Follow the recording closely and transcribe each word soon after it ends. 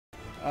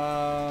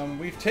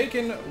We've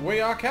taken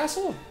Waya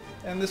Castle,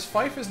 and this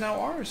fief is now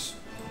ours.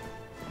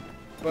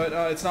 But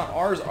it's not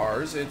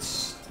ours,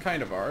 it's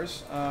kind of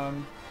ours.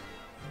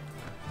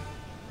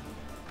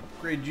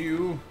 Upgrade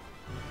you.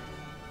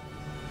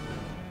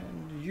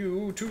 And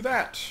you to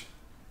that.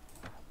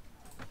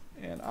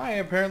 And I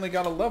apparently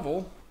got a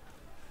level.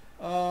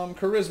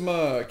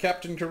 Charisma,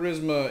 Captain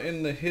Charisma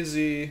in the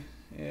hizzy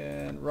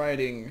and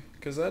riding.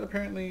 Because that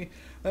apparently,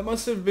 that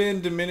must have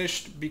been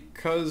diminished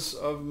because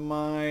of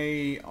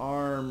my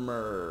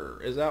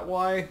armor. Is that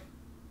why?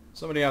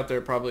 Somebody out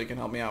there probably can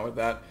help me out with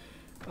that.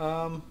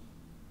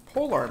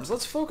 Polearms.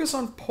 Let's focus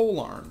on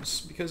polearms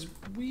because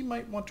we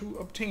might want to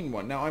obtain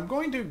one. Now I'm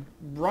going to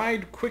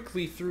ride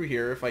quickly through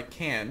here if I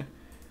can.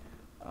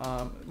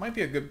 It might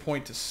be a good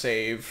point to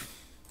save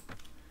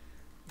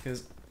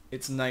because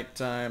it's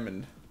nighttime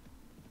and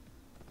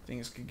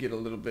things could get a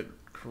little bit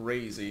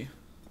crazy.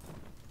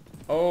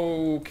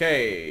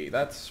 Okay,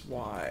 that's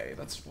why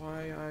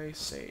I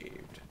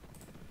saved.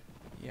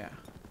 Yeah.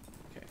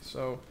 Okay,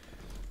 so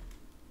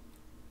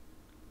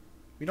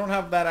we don't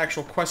have that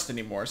actual quest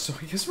anymore, so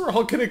I guess we're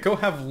all gonna go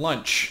have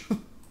lunch.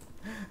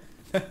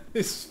 That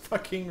is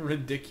fucking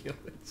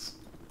ridiculous.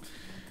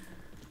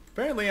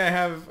 Apparently I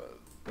have...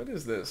 What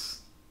is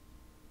this?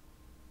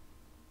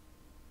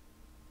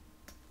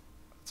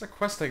 It's a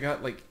quest I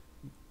got, like,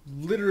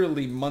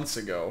 literally months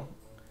ago.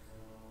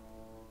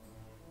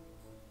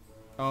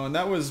 Oh, and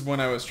that was when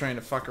I was trying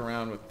to fuck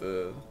around with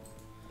the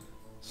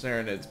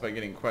Sarranids by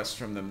getting quests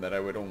from them that I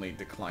would only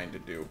decline to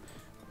do.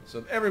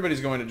 So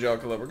everybody's going to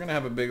Jelkala. We're going to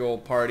have a big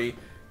old party.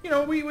 You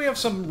know, we have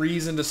some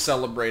reason to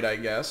celebrate, I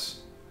guess.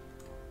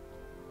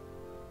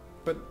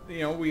 But, you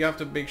know, we have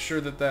to make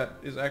sure that that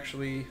is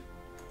actually,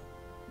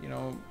 you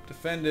know,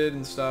 defended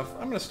and stuff.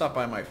 I'm going to stop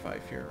by my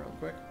fief here real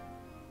quick.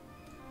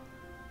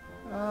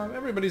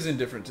 Everybody's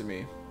indifferent to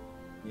me.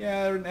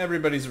 Yeah,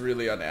 everybody's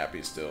really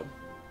unhappy still.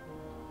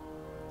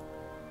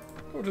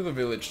 Go to the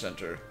village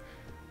center.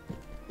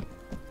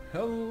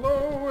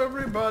 Hello,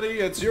 everybody.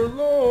 It's your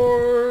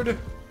lord.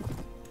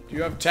 Do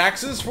you have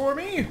taxes for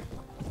me?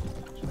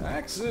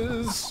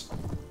 Taxes.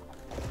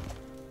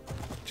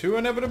 2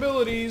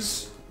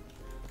 inevitabilities.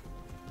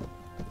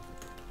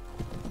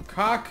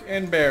 Cock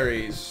and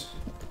berries.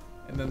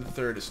 And then the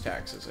third is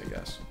taxes, I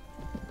guess.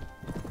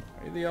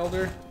 Are you the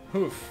elder?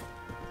 Hoof.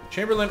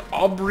 Chamberlain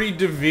Aubrey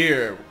de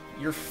Vere.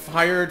 You're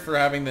fired for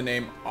having the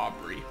name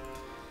Aubrey.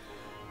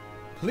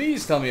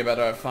 Please tell me about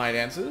our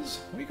finances.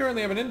 We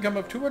currently have an income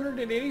of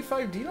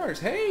 285 dinars.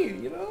 Hey,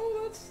 you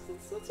know,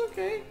 that's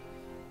okay.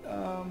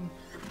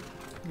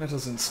 Let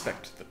us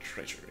inspect the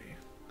treasury.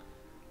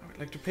 I would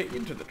like to pay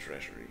into the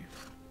treasury.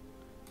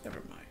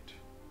 Never mind.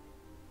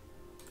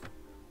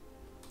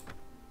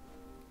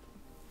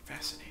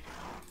 Fascinating.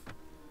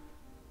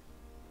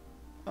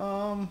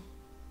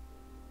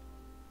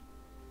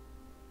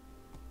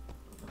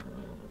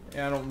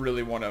 Yeah, I don't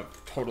really want to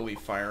totally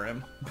fire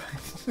him.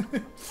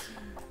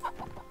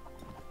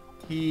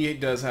 He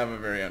does have a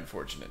very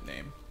unfortunate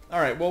name.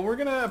 Alright, well, we're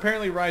gonna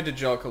apparently ride to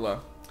Jelkala.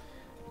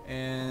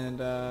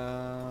 And,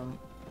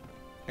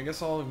 I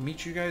guess I'll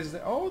meet you guys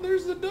there. Oh,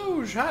 there's the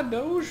Doge! Hi,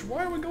 Doge!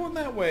 Why are we going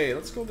that way?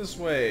 Let's go this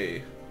way.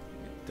 You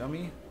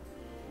dummy.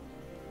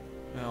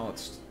 Well,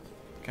 it's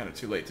kind of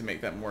too late to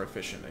make that more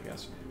efficient, I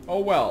guess. Oh,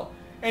 well.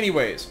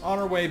 Anyways, on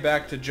our way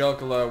back to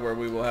Jelkala, where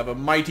we will have a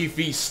mighty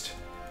feast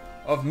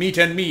of meat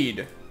and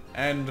mead.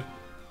 And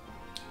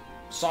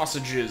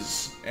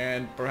sausages,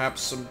 and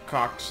perhaps some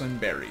cocks and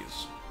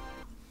berries.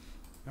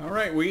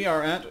 Alright, we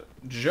are at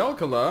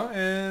Jelkala,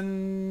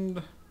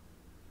 and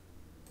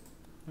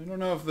I don't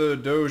know if the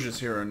Doge is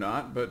here or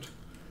not, but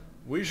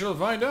we shall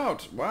find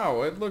out.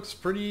 Wow, it looks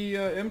pretty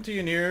empty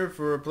in here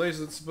for a place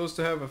that's supposed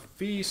to have a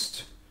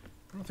feast.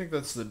 I don't think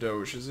that's the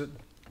Doge, is it?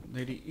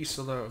 Lady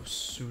Isola of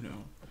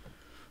Suno.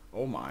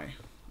 Oh my.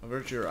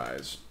 Avert your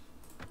eyes.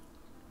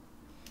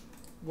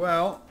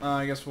 Well,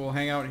 I guess we'll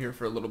hang out here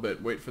for a little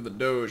bit, wait for the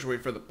Doge,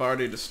 wait for the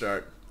party to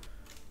start.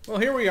 Well,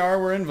 here we are,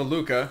 we're in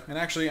Veluca, and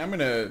actually I'm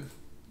gonna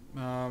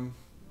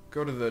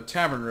go to the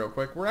tavern real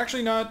quick. We're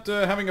actually not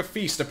having a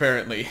feast,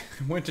 apparently.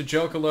 Went to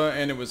Jelkala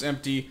and it was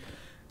empty,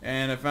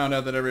 and I found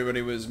out that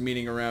everybody was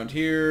meeting around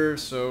here,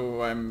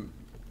 so I'm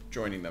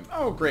joining them.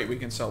 Oh, great, we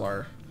can sell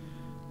our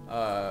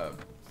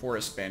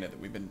forest bandit that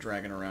we've been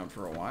dragging around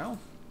for a while.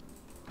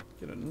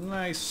 Get a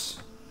nice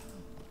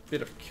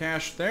bit of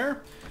cash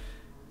there.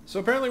 So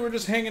apparently we're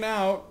just hanging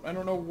out. I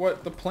don't know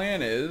what the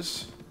plan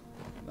is.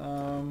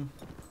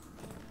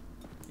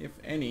 If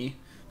any.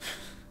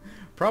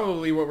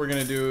 Probably what we're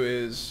going to do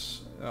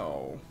is...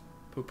 Oh,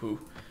 poo-poo.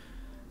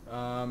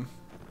 Well,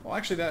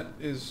 actually that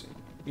is,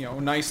 you know,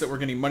 nice that we're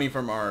getting money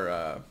from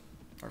our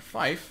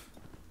fief.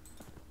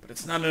 But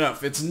it's not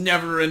enough. It's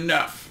never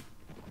enough.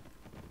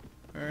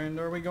 And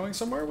are we going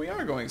somewhere? We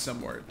are going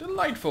somewhere.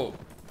 Delightful.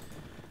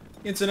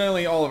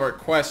 Incidentally, all of our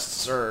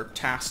quests or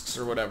tasks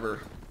or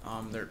whatever...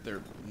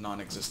 they're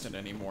non-existent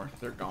anymore.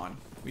 They're gone.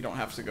 We don't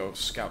have to go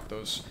scout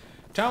those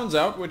towns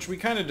out, which we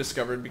kind of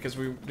discovered because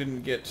we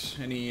didn't get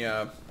any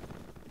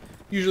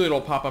Usually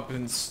it'll pop up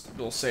and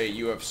it'll say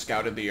you have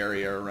scouted the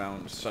area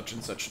around such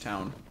and such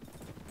town.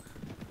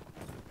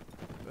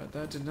 But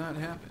that did not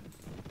happen.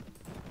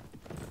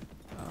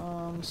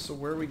 So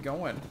where are we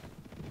going?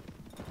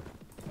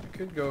 I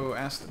could go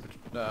ask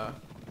the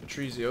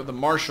Patrizio, the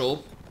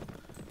marshal,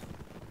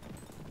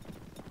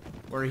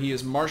 where he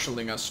is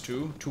marshalling us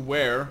to. To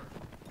where?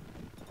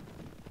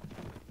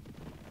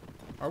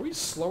 Are we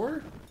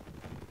slower?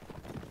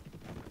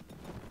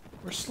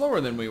 We're slower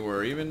than we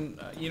were, even...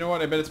 you know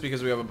what? I bet it's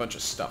because we have a bunch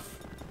of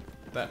stuff.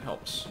 That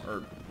helps.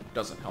 Or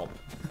doesn't help.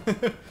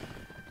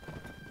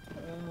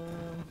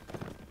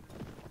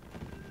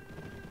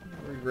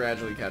 We're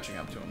gradually catching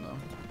up to him, though.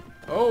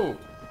 Oh!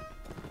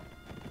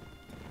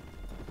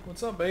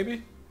 What's up,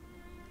 baby?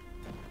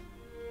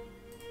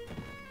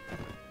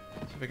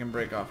 See if I can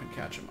break off and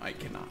catch him. I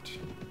cannot.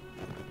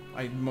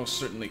 I most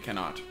certainly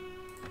cannot.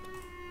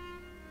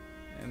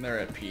 And they're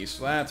at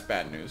peace. Well, that's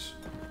bad news.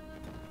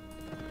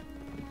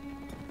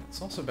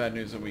 It's also bad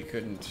news that we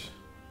couldn't...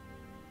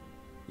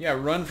 Yeah,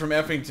 run from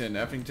Effington.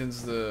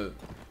 Effington's the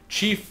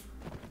chief,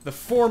 the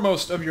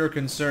foremost of your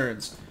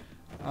concerns.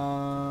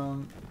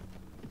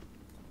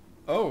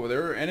 Oh,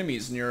 there are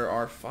enemies near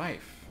our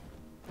fief.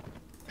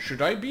 Should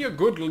I be a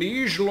good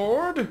liege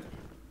lord?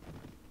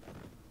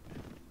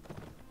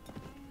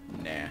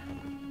 Nah.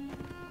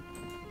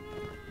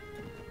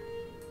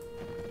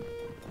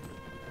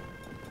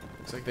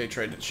 Looks like they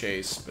tried to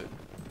chase, but...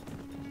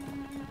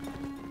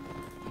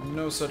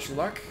 no such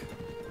luck.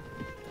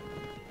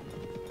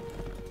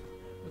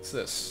 What's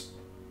this?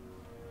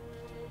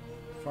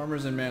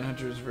 Farmers and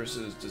manhunters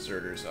versus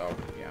deserters. Oh,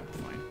 yeah,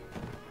 fine.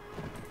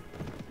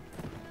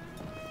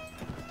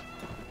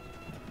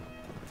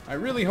 I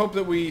really hope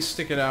that we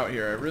stick it out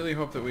here. I really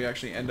hope that we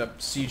actually end up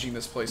sieging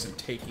this place and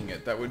taking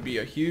it. That would be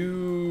a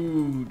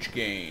huge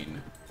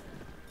gain.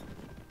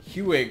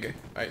 Huig,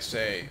 I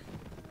say.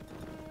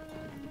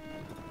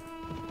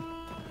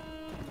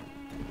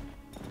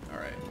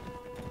 Alright.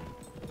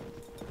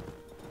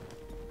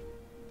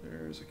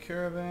 There's a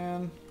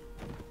caravan,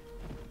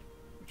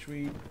 which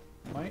we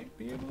might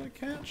be able to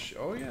catch.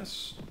 Oh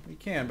yes, we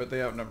can, but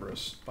they outnumber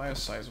us by a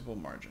sizable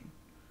margin.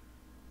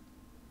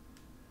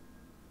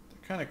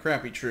 Kind of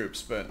crappy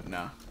troops, but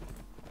nah.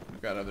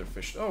 We've got other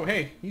fish. Oh,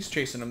 hey, he's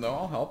chasing them, though.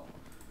 I'll help.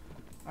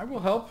 I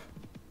will help.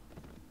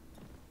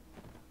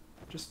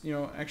 Just, you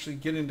know, actually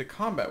get into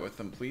combat with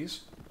them,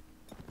 please.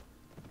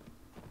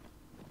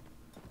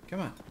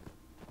 Come on.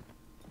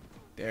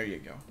 There you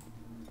go.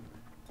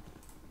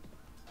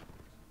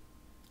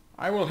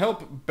 I will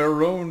help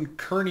Baron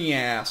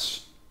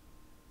Kernias.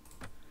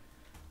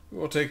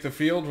 We'll take the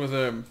field with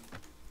him.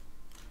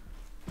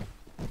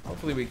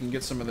 Hopefully we can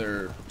get some of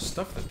their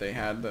stuff that they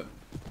had that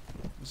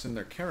was in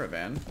their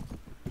caravan.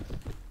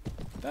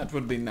 That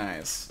would be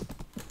nice.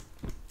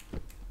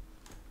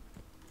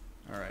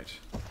 Alright.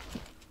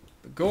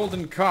 The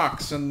golden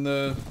cocks and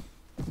the...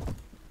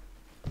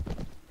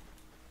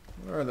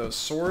 what are those?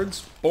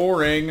 Swords?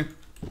 Boring!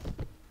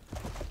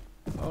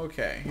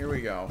 Okay, here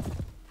we go.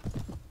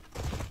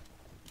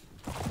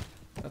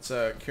 That's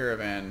a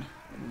caravan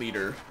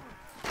leader.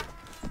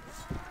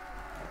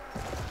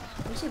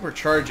 Looks like we're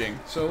charging,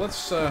 so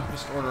let's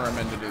just order our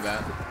men to do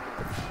that.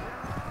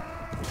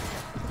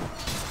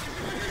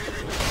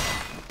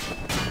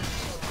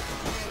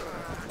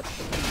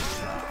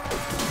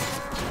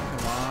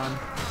 Come on.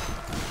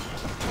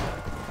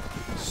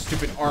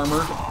 Stupid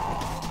armor.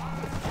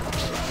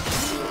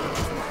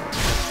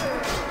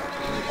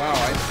 Wow,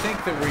 I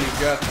think that we've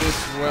got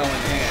this well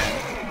in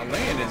hand.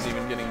 Elaine is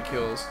even getting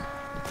kills.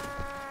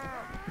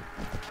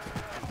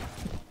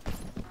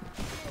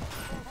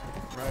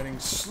 Riding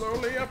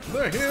slowly up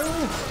the hill.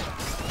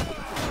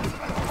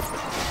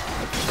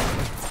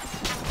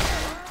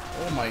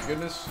 Oh my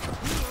goodness.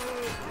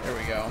 There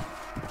we go.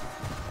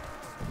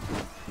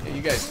 Yeah,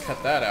 you guys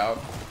cut that out.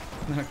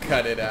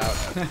 Cut it out.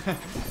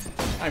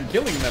 I'm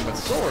killing them with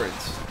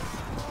swords.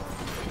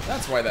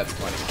 That's why that's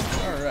funny.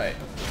 Alright.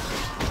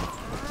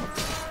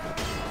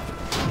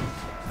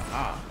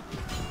 Ah.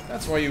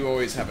 That's why you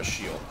always have a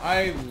shield.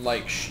 I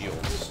like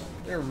shields.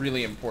 They're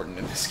really important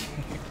in this game.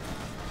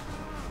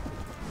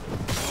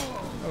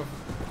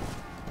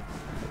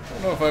 I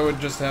don't know if I would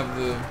just have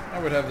I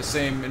would have the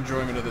same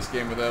enjoyment of this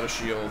game without a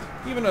shield.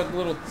 Even a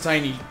little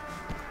tiny,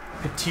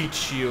 petite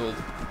shield.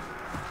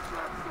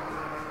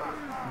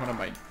 What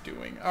am I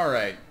doing?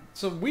 Alright,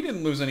 so we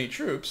didn't lose any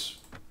troops.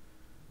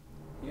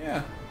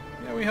 Yeah,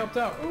 we helped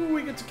out. Ooh,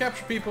 we get to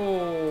capture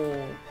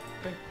people!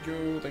 Thank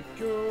you, thank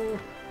you.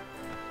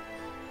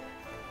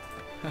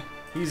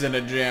 He's in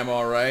a jam,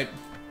 alright.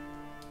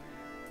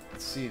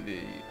 Let's see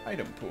the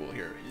item pool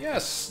here.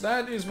 Yes,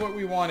 that is what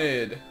we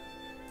wanted.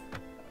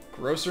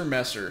 Grosser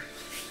messer.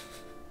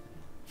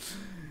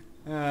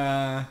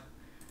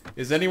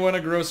 Is anyone a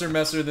grosser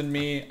messer than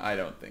me? I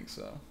don't think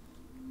so.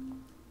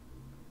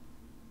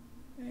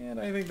 And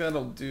I think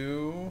that'll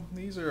do.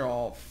 These are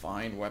all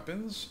fine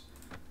weapons.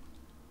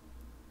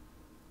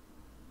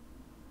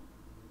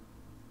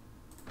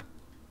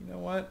 You know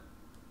what?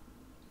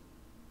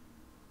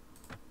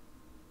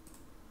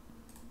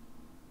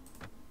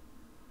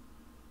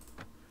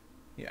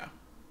 Yeah.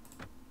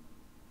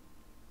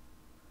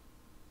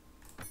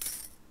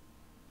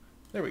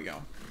 There we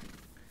go.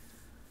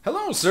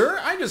 Hello, sir.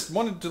 I just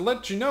wanted to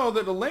let you know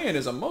that Elaine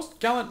is a most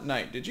gallant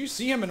knight. Did you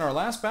see him in our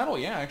last battle?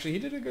 Yeah, actually, he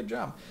did a good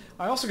job.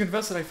 I also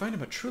confess that I find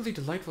him a truly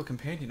delightful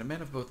companion, a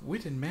man of both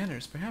wit and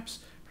manners. Perhaps,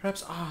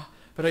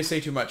 but I say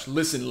too much.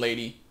 Listen,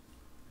 lady.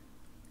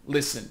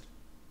 Listen.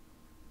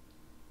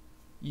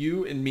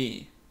 You and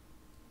me.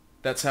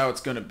 That's how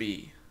it's gonna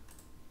be.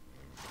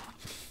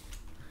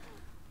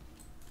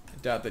 I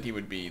doubt that he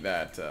would be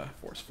that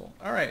forceful.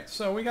 Alright,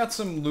 so we got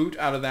some loot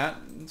out of that.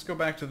 Let's go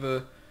back to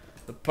the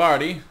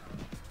party.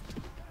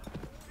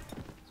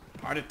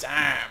 Party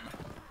time!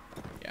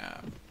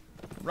 Yeah.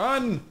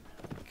 Run!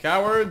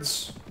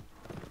 Cowards!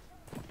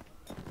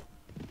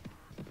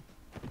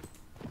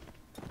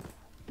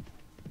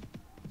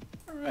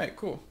 Alright,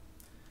 cool.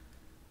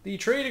 The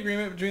trade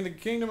agreement between the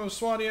Kingdom of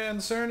Swadia and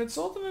the Sarranid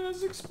Sultanate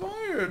has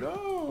expired.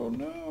 Oh,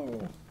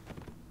 no.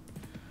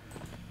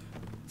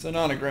 It's a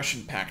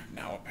non-aggression pact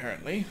now,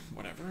 apparently.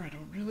 Whatever, I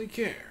don't really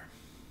care.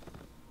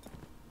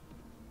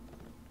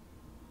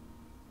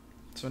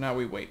 So now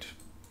we wait.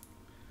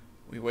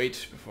 We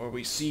wait before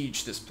we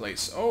siege this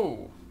place.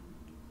 Oh!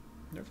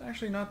 There's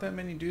actually not that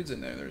many dudes in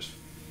there. There's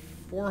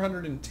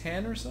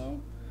 410 or so?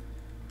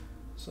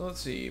 So let's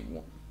see.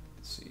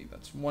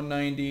 That's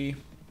 190.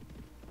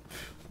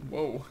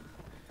 Whoa.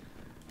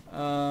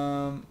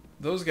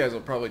 Those guys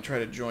will probably try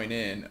to join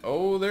in.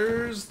 Oh,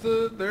 there's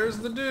the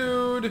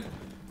dude.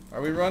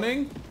 Are we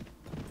running?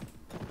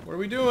 What are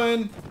we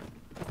doing?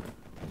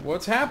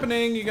 What's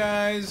happening, you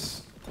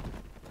guys?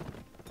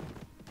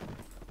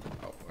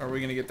 Oh, are we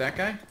gonna get that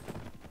guy?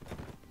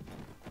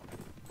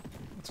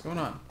 What's going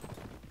on?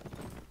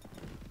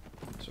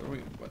 So are we...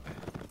 What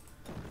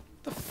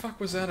the fuck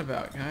was that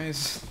about,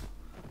 guys?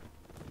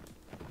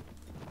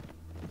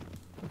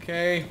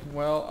 Okay,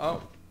 well,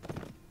 oh.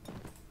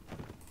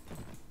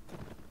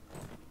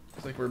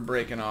 Looks like we're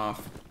breaking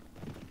off.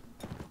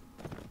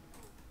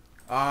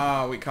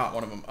 Ah, we caught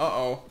one of them.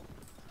 Uh-oh.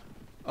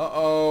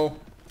 Uh-oh.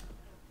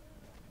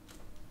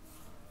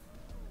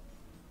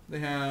 They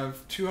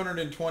have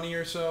 220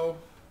 or so.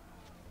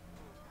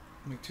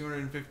 Like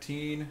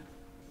 215.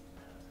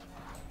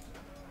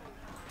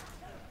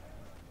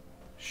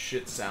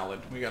 Shit salad.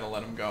 We gotta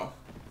let them go.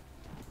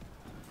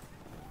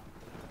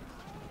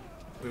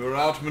 We were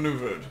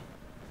outmaneuvered.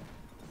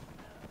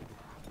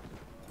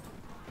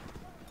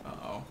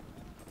 Uh-oh.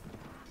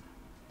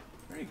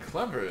 Very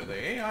clever. The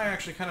AI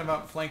actually kind of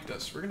outflanked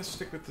us. We're gonna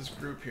stick with this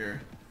group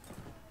here.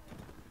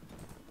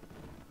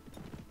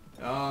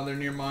 Oh, they're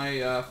near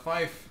my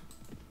fife.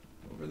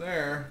 Over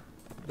there.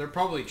 They're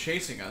probably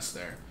chasing us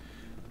there.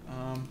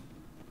 Can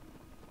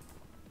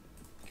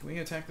we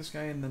attack this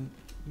guy in the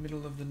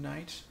middle of the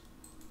night?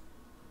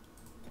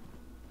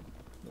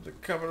 Under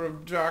cover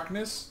of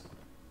darkness?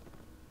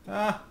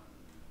 Ah,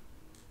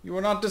 you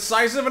are not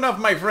decisive enough,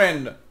 my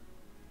friend.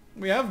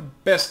 We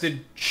have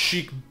bested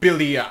Sheik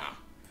Bilia.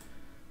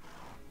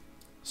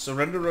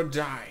 Surrender or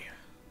die.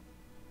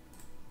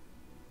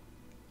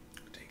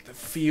 Take the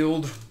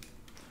field.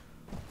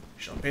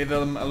 We shall pay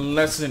them a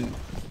lesson.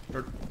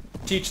 Or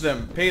teach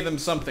them. Pay them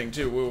something,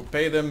 too. We'll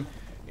pay them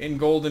in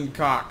golden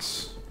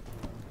cocks.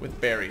 With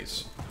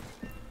berries.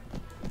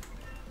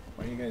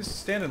 Why are you guys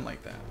standing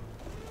like that?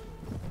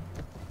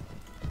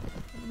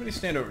 Everybody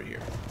stand over here.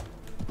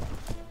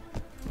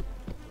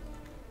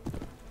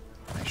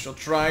 I shall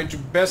try to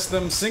best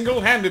them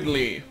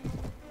single-handedly.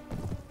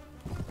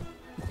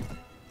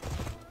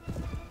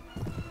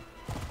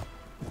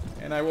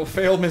 And I will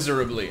fail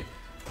miserably.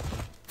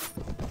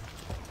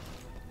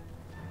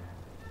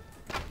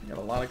 Got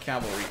a lot of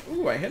cavalry.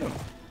 Ooh, I hit him.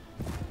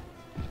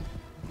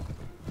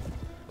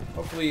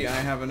 Hopefully I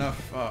have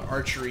enough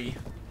archery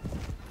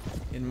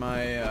in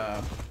my,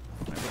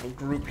 my little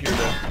group here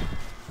to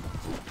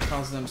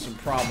cause them some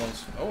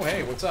problems. Oh,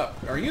 hey, what's up?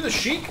 Are you the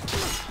Sheik?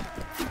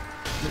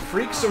 The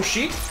freak so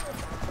chic?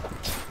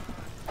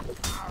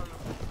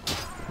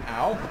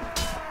 Ow.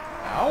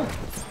 Ow.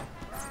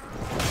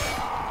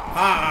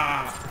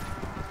 Ah!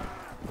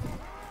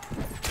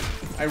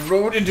 I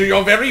rode into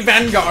your very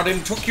vanguard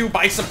and took you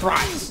by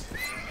surprise.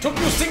 Took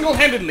you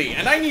single-handedly,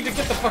 and I need to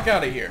get the fuck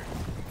out of here.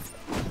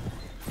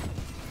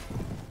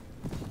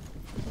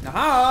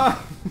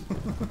 Aha!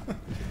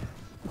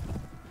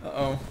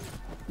 Uh-oh.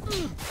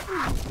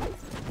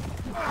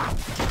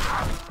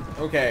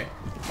 Okay.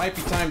 Might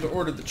be time to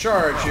order the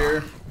charge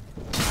here.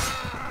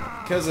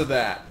 Because of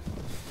that.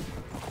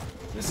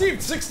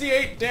 Received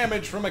 68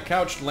 damage from a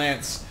couched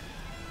lance.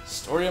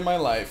 Story of my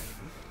life.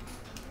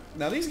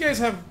 Now these guys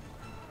have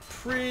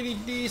pretty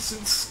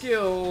decent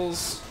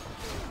skills.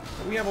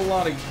 But we have a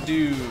lot of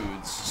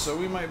dudes, so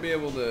we might be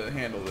able to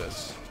handle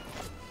this.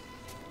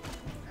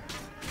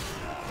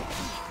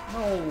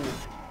 No.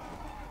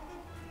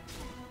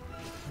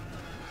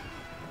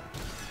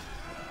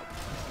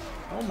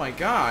 Oh my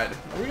god.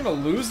 Are we gonna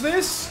lose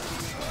this?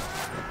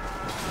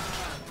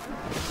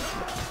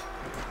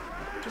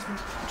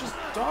 Just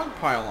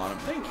dogpile on him.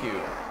 Thank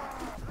you.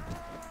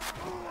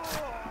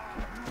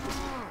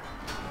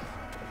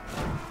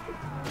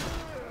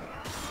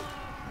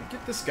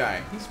 at this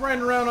guy. He's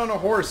riding around on a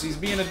horse. He's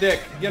being a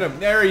dick. Get him.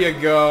 There you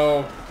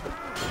go.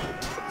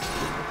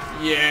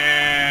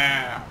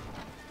 Yeah.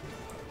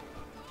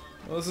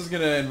 Well, this is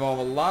going to involve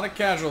a lot of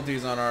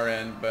casualties on our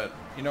end, but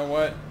you know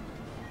what?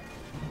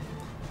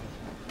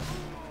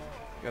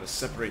 Gotta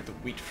separate the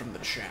wheat from the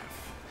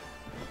chaff.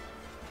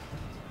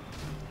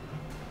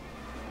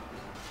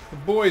 The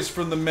boys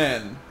from the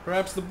men.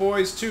 Perhaps the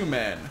boys to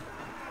men.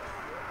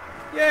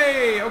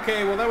 Yay!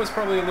 Okay, well that was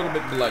probably a little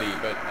bit bloody,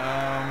 but,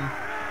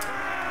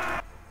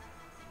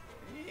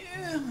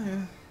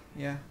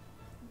 yeah.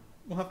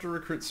 We'll have to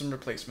recruit some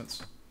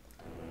replacements.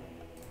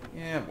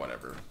 Yeah,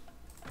 whatever.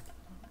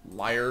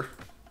 Liar.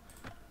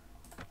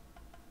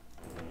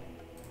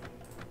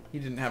 He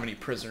didn't have any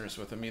prisoners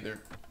with him either.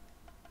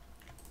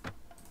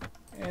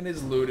 And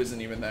his loot isn't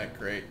even that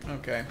great.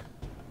 Okay.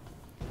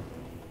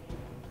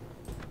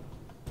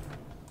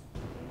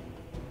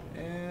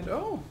 And,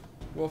 oh,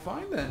 well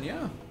fine then,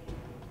 yeah.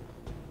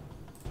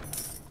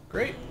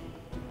 Great.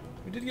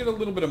 We did get a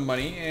little bit of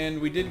money, and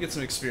we did get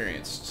some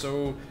experience.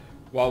 So,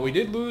 while we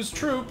did lose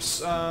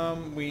troops,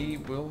 we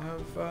will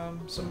have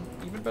some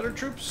even better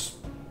troops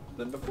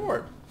than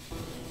before.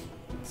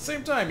 At the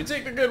same time, you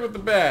take the good with the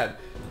bad.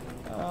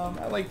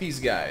 I like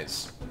these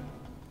guys.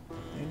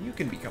 And you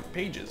can become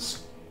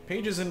pages.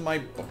 Pages in my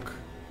book.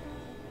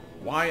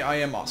 Why I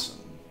am awesome.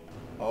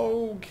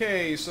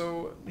 Okay,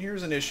 so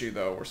here's an issue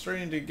though. We're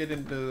starting to get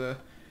into the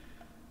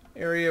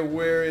area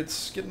where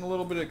it's getting a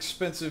little bit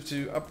expensive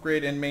to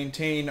upgrade and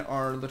maintain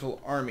our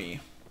little army.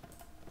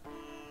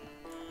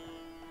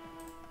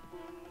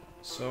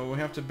 So we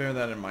have to bear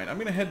that in mind. I'm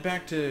going to head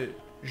back to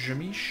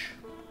Jamish.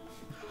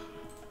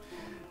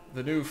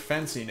 The new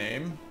fancy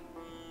name.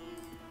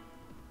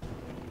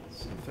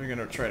 So if they're going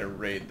to try to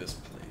raid this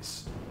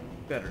place.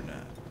 Better not.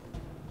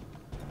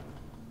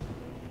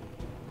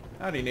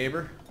 Howdy,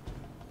 neighbor.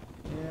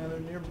 Yeah, they're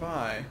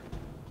nearby.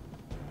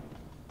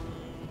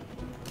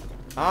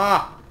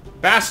 Ah!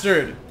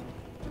 Bastard!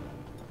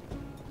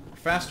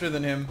 Faster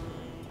than him.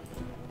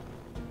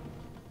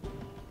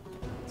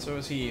 So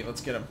is he.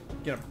 Let's get him.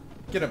 Get him.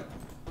 Get him.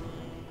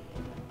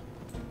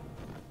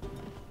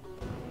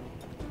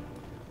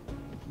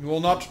 You will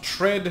not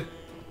tread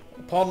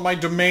upon my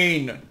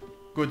domain,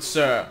 good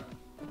sir.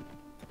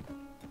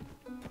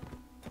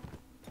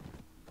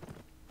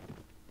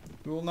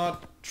 You will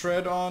not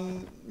tread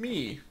on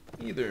me,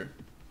 either.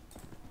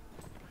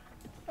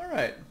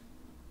 Alright.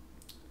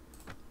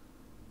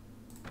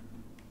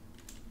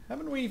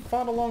 Haven't we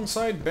fought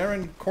alongside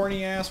Baron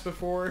Corny Ass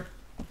before?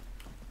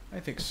 I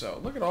think so.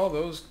 Look at all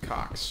those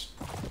cocks.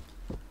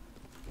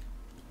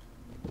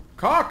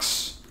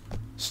 Cocks!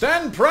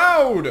 Stand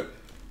proud!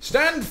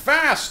 Stand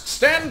fast!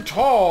 Stand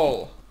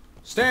tall!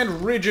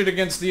 Stand rigid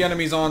against the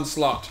enemy's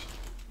onslaught.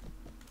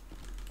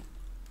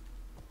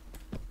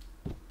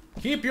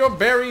 Keep your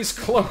berries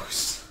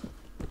close.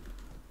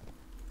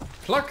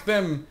 Pluck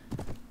them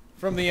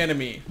from the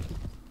enemy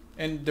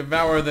and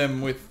devour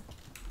them with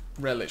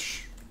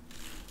relish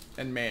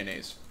and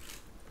mayonnaise.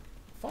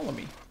 Follow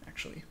me,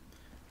 actually.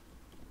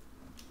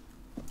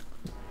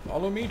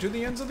 Follow me to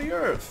the ends of the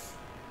earth.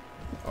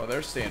 Oh,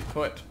 they're staying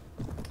put.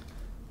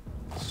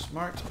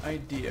 Smart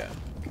idea,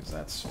 because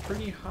that's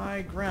pretty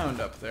high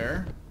ground up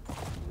there.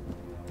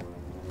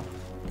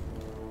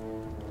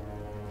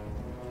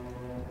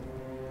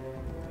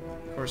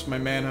 Of course, my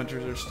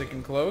manhunters are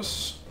sticking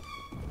close.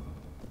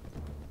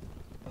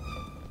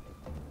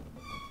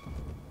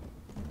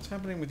 What's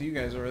happening with you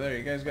guys over there?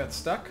 You guys got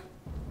stuck?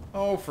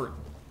 Oh, for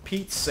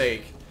Pete's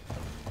sake.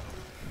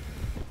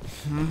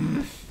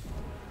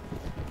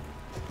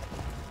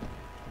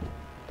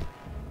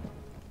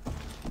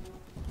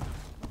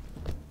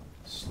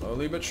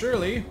 Slowly but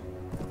surely.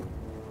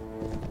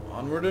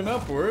 Onward and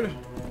upward.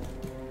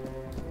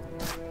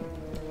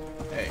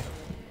 Hey.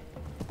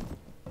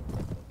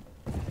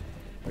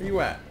 Where you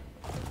at?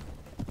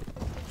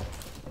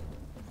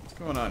 What's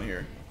going on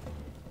here?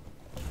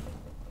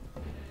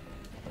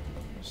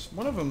 There's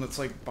one of them that's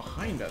like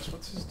behind us.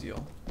 What's his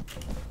deal?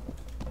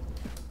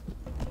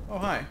 Oh,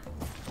 hi.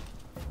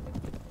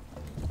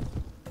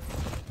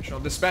 I shall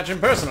dispatch him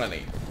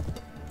personally.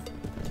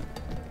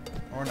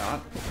 Or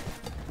not.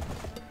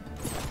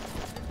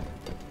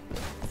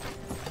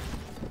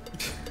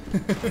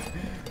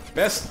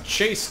 Best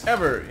chase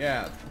ever.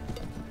 Yeah.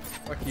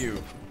 Fuck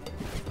you.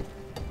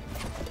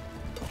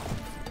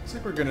 Looks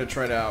like we're gonna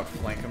try to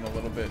outflank him a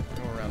little bit.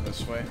 Go around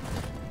this way.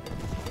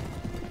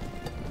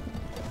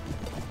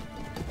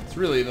 It's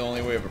really the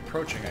only way of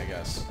approaching, I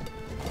guess.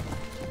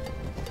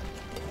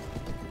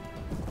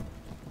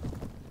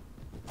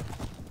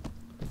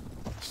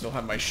 Still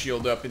have my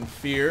shield up in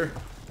fear.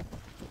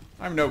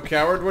 I'm no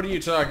coward. What are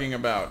you talking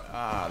about?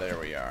 Ah, there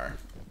we are.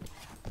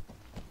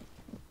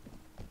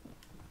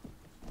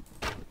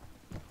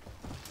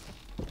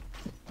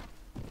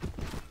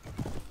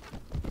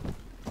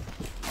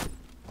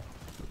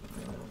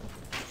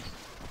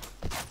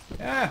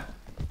 Ah!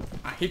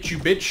 I hit you,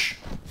 bitch.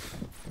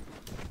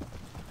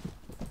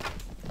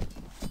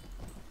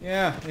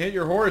 Yeah, I hit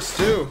your horse,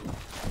 too.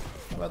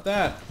 How about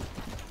that?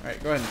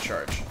 Alright, go ahead and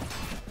charge.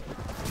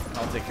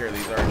 I'll take care of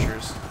these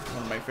archers.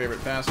 One of my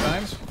favorite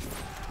pastimes.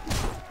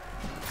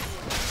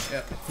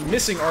 Yeah,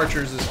 missing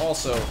archers is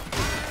also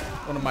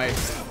one of my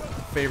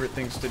favorite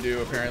things to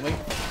do, apparently.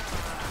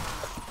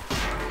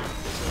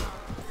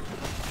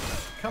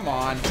 Come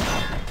on.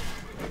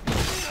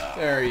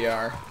 There you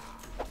are.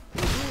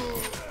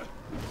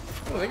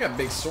 Oh, they got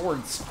big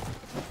swords.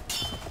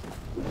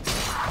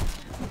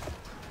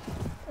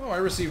 Oh, I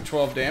received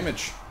 12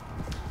 damage.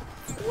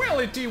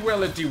 Wellity,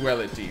 wellity,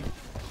 wellity.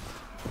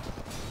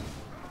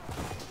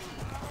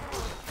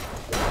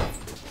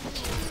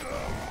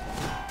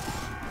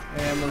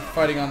 And we're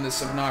fighting on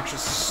this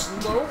obnoxious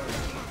slope.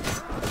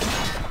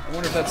 I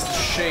wonder if that's the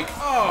shake.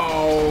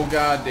 Oh,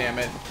 god damn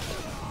it.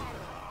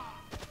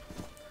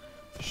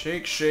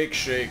 Shake, shake,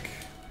 shake.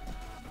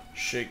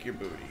 Shake your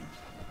booty.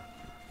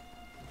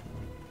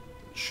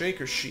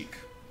 Shake or chic?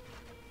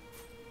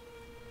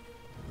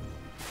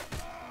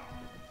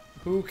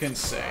 Who can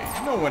say?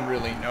 No one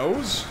really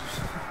knows.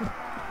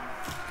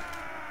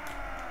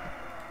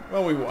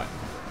 Well, we won.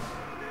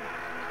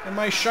 And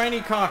my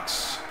shiny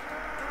cocks,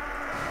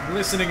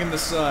 glistening in the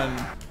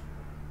sun,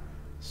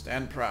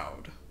 stand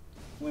proud.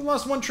 We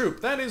lost one troop.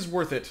 That is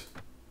worth it.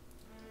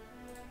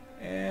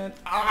 And...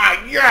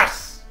 ah,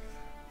 yes!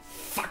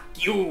 Fuck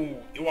you!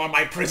 You are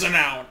my prisoner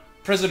now.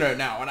 Prisoner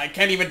now, and I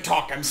can't even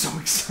talk. I'm so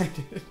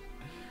excited.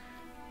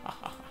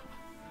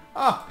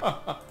 Oh,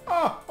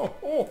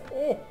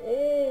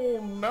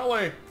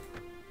 Nelly.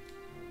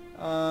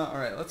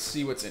 Alright, let's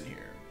see what's in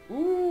here.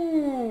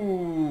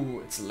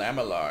 Ooh, it's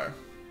Lamellar.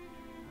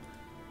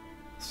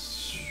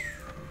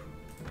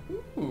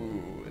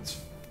 Ooh,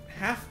 it's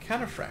half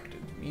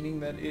cataphracted, meaning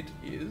that it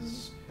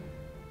is...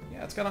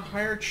 yeah, it's got a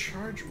higher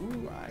charge.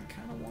 Ooh, I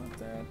kind of want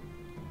that.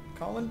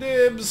 Calling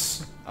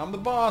dibs. I'm the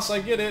boss, I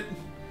get it.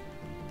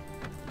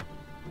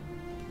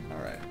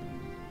 Alright.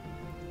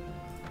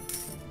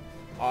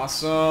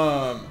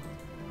 Awesome.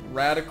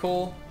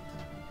 Radical.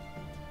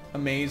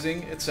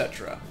 Amazing,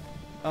 etc.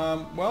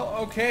 Well,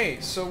 okay,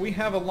 so we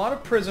have a lot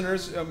of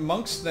prisoners,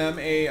 amongst them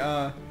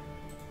a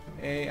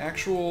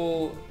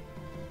actual...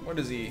 what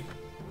is he?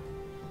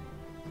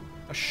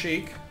 A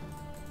sheik.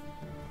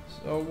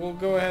 So we'll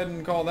go ahead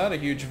and call that a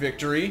huge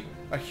victory.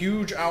 A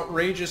huge,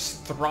 outrageous,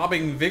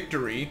 throbbing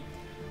victory.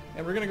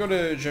 And we're gonna go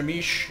to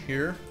Jamish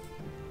here.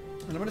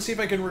 And I'm gonna see if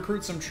I can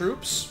recruit some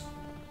troops.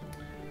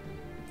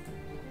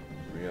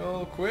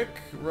 Real quick,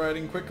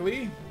 riding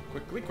quickly.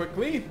 Quickly,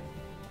 quickly.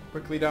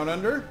 Quickly down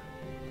under.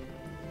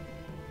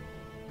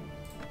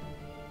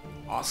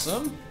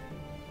 Awesome.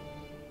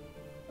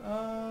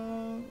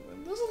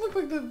 It doesn't look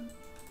like the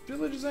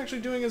village is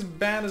actually doing as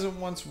bad as it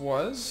once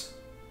was.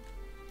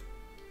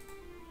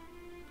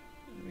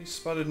 We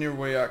spotted near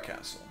Wayar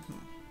Castle.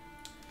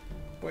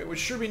 Boy, it would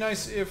sure be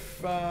nice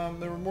if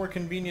there were more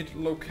convenient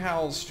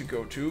locales to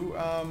go to.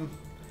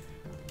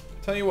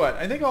 Tell you what,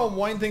 I think I'll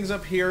wind things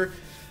up here.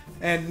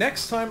 And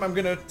next time I'm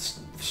going to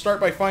start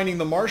by finding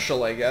the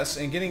Marshal, I guess,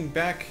 and getting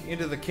back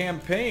into the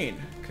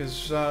campaign. Because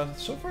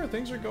so far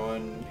things are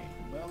going,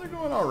 well, they're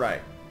going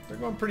alright. They're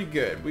going pretty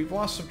good. We've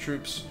lost some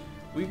troops.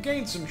 We've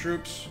gained some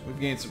troops. We've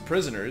gained some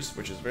prisoners,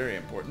 which is very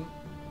important.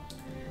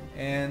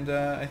 And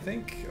I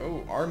think,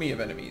 oh, army of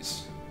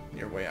enemies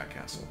near Wayar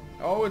Castle.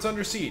 Oh, it's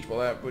under siege. Well,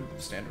 that would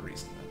stand to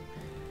reason then.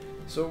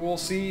 So we'll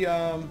see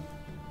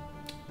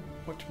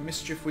what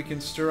mischief we can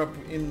stir up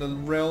in the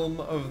realm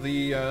of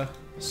the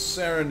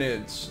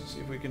Sarranids. See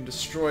if we can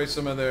destroy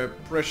some of their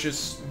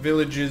precious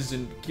villages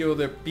and kill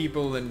their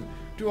people and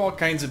do all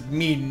kinds of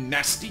mean,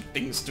 nasty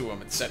things to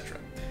them, etc.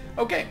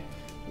 Okay,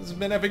 this has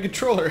been Epic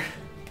Controller,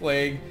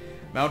 playing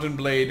Mountain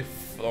Blade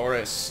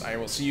Floris. I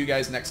will see you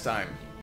guys next time.